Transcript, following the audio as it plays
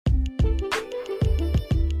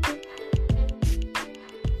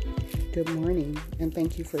Good morning, and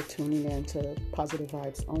thank you for tuning in to Positive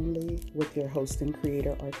Vibes Only with your host and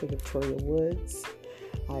creator, Arthur Victoria Woods.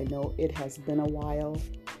 I know it has been a while.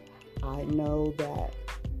 I know that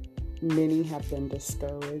many have been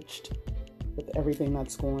discouraged with everything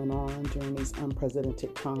that's going on during these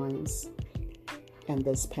unprecedented times and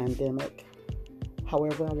this pandemic.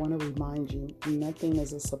 However, I want to remind you, nothing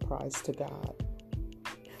is a surprise to God.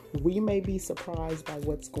 We may be surprised by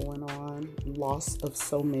what's going on, loss of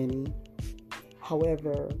so many.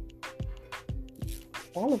 However,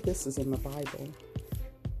 all of this is in the Bible.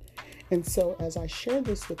 And so as I share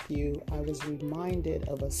this with you, I was reminded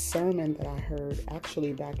of a sermon that I heard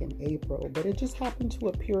actually back in April, but it just happened to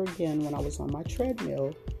appear again when I was on my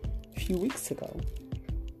treadmill a few weeks ago.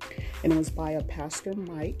 And it was by a Pastor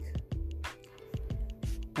Mike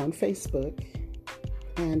on Facebook.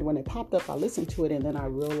 And when it popped up, I listened to it, and then I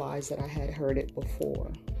realized that I had heard it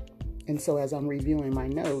before. And so as I'm reviewing my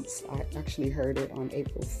notes, I actually heard it on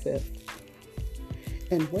April 5th.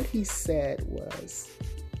 And what he said was,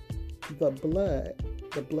 the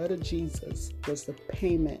blood of Jesus was the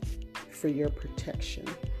payment for your protection.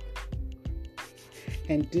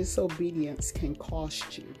 And disobedience can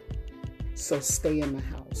cost you. So stay in the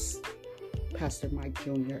house. Pastor Mike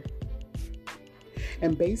Jr.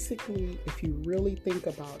 And basically, if you really think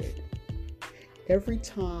about it, every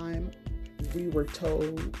time we were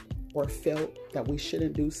told or felt that we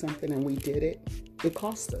shouldn't do something and we did it, it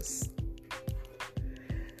cost us.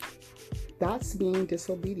 That's being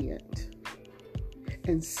disobedient.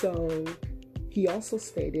 And so he also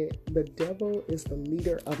stated, the devil is the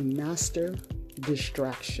leader of master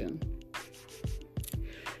distraction.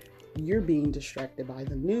 You're being distracted by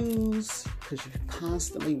the news because you're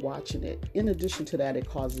constantly watching it. In addition to that, it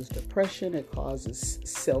causes depression. It causes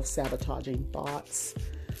self-sabotaging thoughts.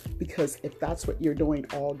 Because if that's what you're doing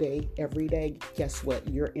all day, every day, guess what?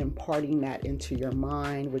 You're imparting that into your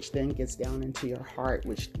mind, which then gets down into your heart,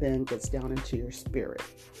 which then gets down into your spirit.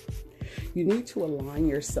 You need to align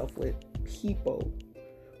yourself with people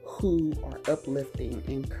who are uplifting,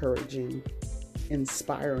 encouraging,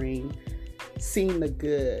 inspiring, seeing the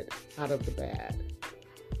good out of the bad.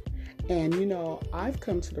 And I've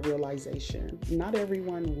come to the realization, not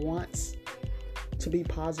everyone wants to be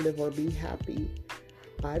positive or be happy.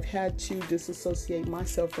 I've had to disassociate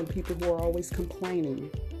myself from people who are always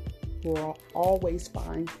complaining, who are always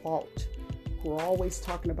finding fault, who are always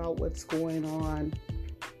talking about what's going on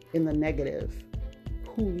in the negative,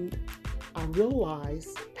 who I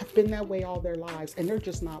realize have been that way all their lives and they're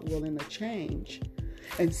just not willing to change.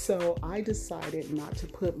 And so I decided not to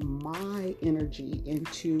put my energy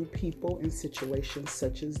into people and situations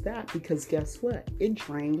such as that, because guess what? It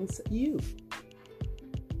drains you.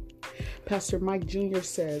 Pastor Mike Jr.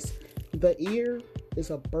 says, the ear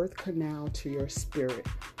is a birth canal to your spirit.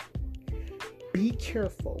 Be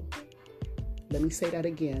careful. Let me say that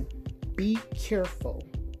again. Be careful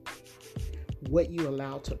what you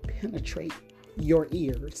allow to penetrate your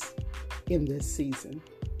ears in this season.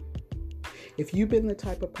 If you've been the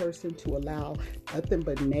type of person to allow nothing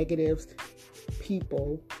but negative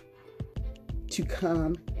people to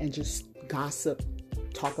come and just gossip,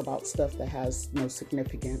 talk about stuff that has no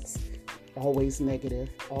significance, always negative,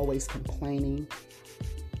 always complaining,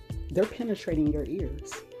 they're penetrating your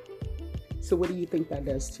ears. So what do you think that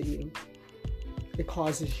does to you? It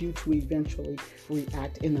causes you to eventually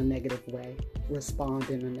react in a negative way, respond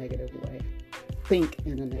in a negative way, think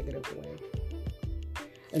in a negative way.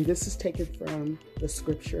 And this is taken from the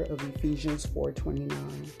scripture of Ephesians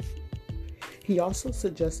 4:29. He also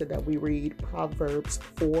suggested that we read Proverbs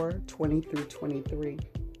 4:20 through 23.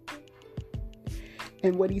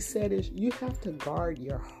 And what he said is, you have to guard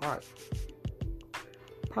your heart.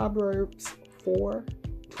 Proverbs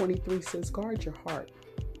 4:23 says, guard your heart.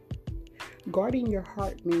 Guarding your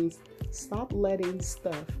heart means stop letting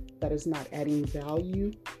stuff that is not adding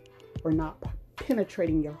value or not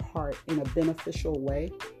penetrating your heart in a beneficial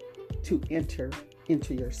way to enter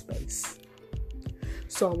into your space.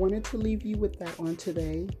 So I wanted to leave you with that on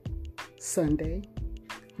today, Sunday,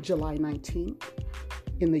 July 19th,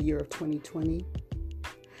 in the year of 2020.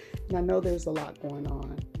 And I know there's a lot going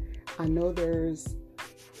on. I know there's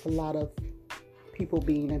a lot of people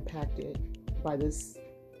being impacted by this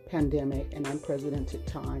pandemic and unprecedented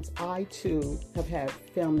times. I too have had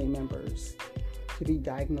family members to be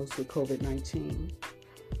diagnosed with COVID-19,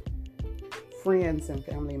 friends and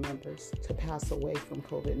family members to pass away from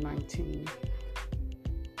COVID-19.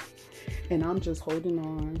 And I'm just holding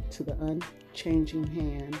on to the unchanging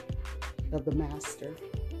hand of the Master.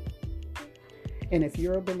 And if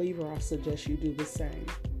you're a believer, I suggest you do the same.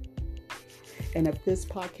 And if this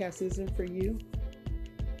podcast isn't for you,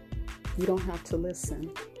 You don't have to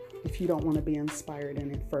listen if you don't want to be inspired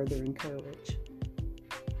and further encouraged.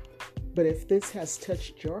 But if this has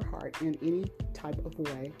touched your heart in any type of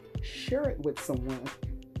way, share it with someone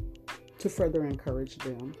to further encourage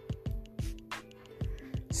them.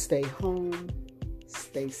 Stay home,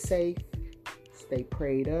 stay safe, stay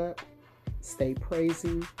prayed up, stay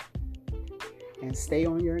praising, and stay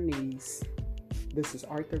on your knees. This is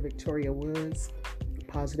Arthur Victoria Woods,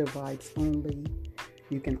 Positive Vibes Only.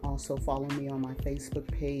 You can also follow me on my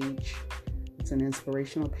Facebook page. It's an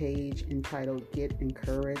inspirational page entitled Get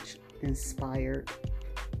Encouraged,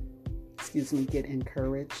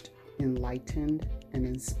 Enlightened, and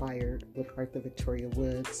Inspired with Arthur Victoria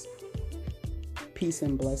Woods. Peace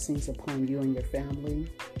and blessings upon you and your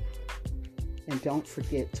family. And don't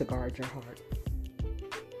forget to guard your heart.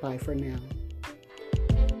 Bye for now.